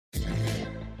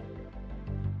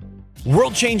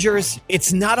World changers,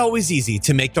 it's not always easy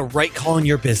to make the right call in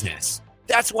your business.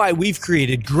 That's why we've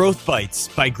created Growth Bites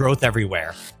by Growth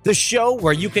Everywhere, the show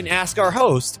where you can ask our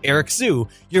host, Eric Siu,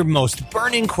 your most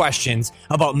burning questions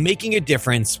about making a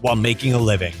difference while making a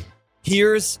living.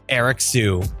 Here's Eric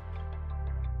Siu.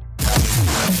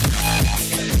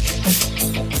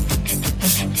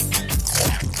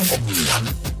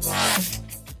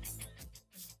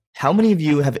 How many of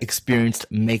you have experienced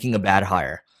making a bad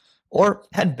hire or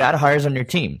had bad hires on your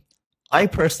team? I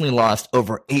personally lost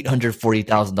over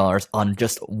 $840,000 on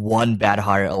just one bad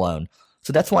hire alone.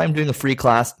 So that's why I'm doing a free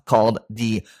class called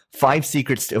the 5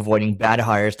 Secrets to Avoiding Bad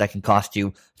Hires that can cost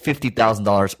you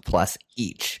 $50,000 plus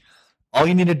each. All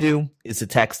you need to do is to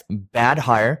text bad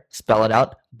hire, spell it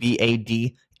out,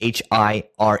 BADHIRE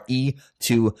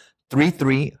to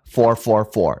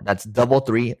 33444. That's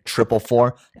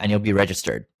 33444, and you'll be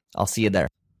registered. I'll see you there.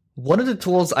 One of the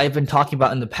tools I've been talking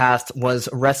about in the past was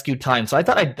Rescue Time. So I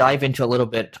thought I'd dive into a little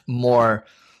bit more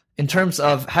in terms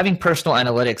of having personal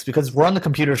analytics, because we're on the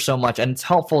computer so much and it's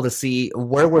helpful to see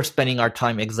where we're spending our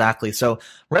time exactly. So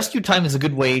Rescue Time is a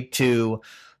good way to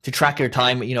track your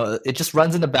time. You know, it just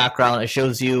runs in the background. It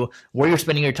shows you where you're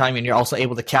spending your time, and you're also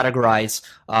able to categorize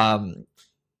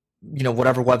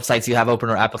whatever websites you have open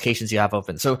or applications you have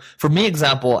open. So for me,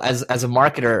 example, as a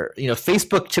marketer,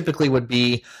 Facebook typically would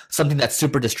be something that's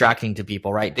super distracting to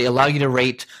people, right? They allow you to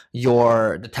rate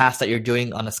the tasks that you're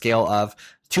doing on a scale of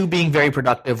 2 being very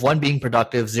productive, 1 being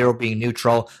productive, 0 being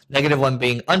neutral, -1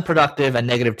 being unproductive, and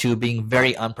 -2 being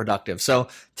very unproductive. So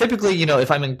typically, if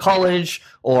I'm in college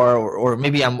or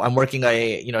maybe I'm working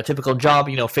a typical job,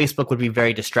 Facebook would be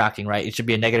very distracting, right? It should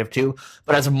be a -2.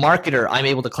 But as a marketer, I'm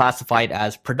able to classify it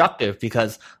as productive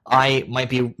because I might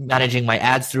be managing my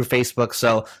ads through Facebook,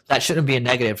 so that shouldn't be a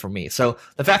negative for me. So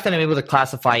the fact that I'm able to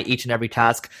classify each and every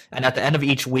task, and at the end of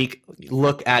each week,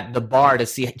 look at the bar to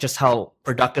see just how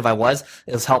productive I was,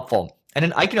 is helpful. And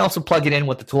then I can also plug it in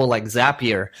with a tool like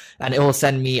Zapier, and it will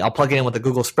send me, I'll plug it in with a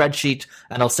Google spreadsheet,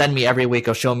 and it'll send me every week,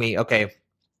 it'll show me, okay,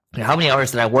 how many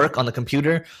hours did I work on the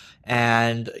computer,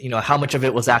 and how much of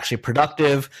it was actually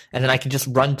productive, and then I can just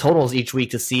run totals each week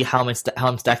to see how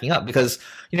I'm stacking up. Because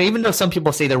even though some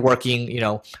people say they're working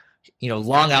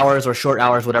long hours or short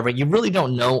hours, whatever, you really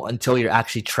don't know until you're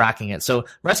actually tracking it. So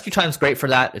Rescue Time is great for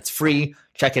that. It's free.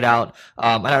 Check it out.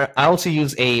 And I also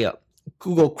use a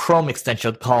Google Chrome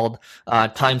extension called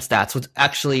Time Stats, which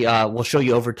actually will show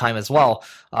you over time as well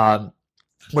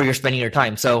where you're spending your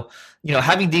time. So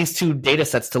having these 2 data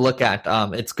sets to look at,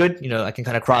 it's good. I can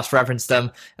kind of cross-reference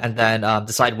them and then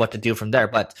decide what to do from there.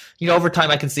 But over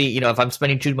time, I can see if I'm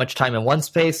spending too much time in one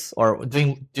space or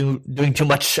doing too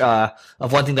much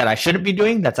of one thing that I shouldn't be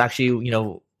doing, that's actually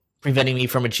preventing me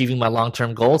from achieving my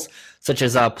long-term goals, such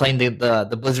as playing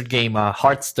the Blizzard game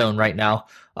Hearthstone right now.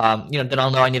 Then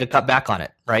I'll know I need to cut back on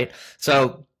it, right?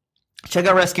 So check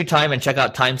out Rescue Time and check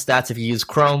out Time Stats if you use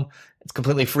Chrome. It's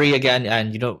completely free again,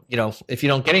 and if you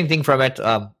don't get anything from it,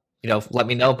 let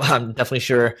me know. But I'm definitely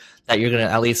sure that you're going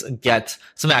to at least get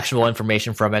some actionable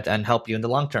information from it and help you in the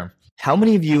long term. How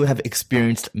many of you have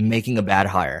experienced making a bad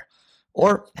hire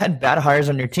or had bad hires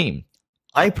on your team?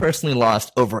 I personally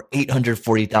lost over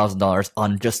 $840,000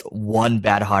 on just one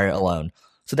bad hire alone.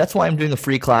 So that's why I'm doing a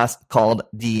free class called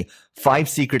the 5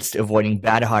 Secrets to Avoiding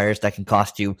Bad Hires that can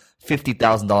cost you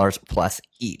 $50,000 plus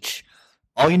each.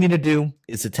 All you need to do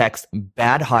is to text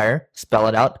bad hire, spell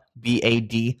it out,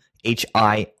 BADHIRE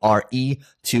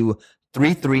to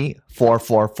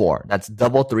 33444. That's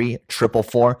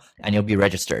 33444, and you'll be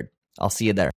registered. I'll see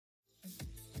you there.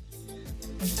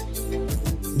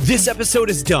 This episode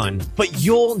is done, but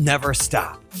you'll never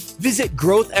stop. Visit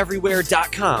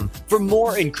growtheverywhere.com for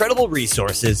more incredible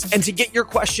resources and to get your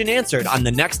question answered on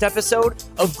the next episode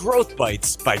of Growth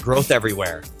Bites by Growth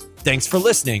Everywhere. Thanks for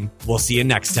listening. We'll see you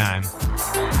next time.